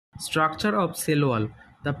Structure of cell wall.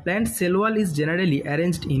 The plant cell wall is generally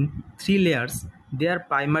arranged in three layers. They are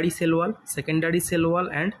primary cell wall, secondary cell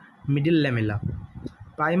wall, and middle lamella.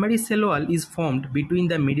 Primary cell wall is formed between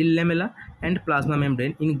the middle lamella and plasma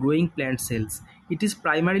membrane in growing plant cells. It is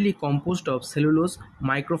primarily composed of cellulose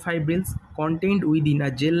microfibrils contained within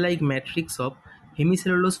a gel-like matrix of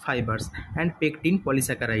hemicellulose fibers and pectin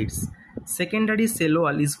polysaccharides. Secondary cell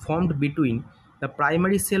wall is formed between the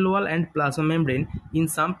primary cell wall and plasma membrane in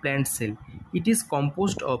some plant cell. It is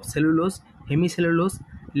composed of cellulose, hemicellulose,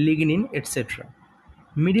 lignin, etc.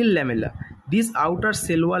 Middle lamella. This outer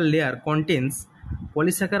cell wall layer contains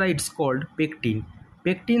polysaccharides called pectin.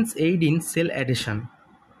 Pectins aid in cell adhesion.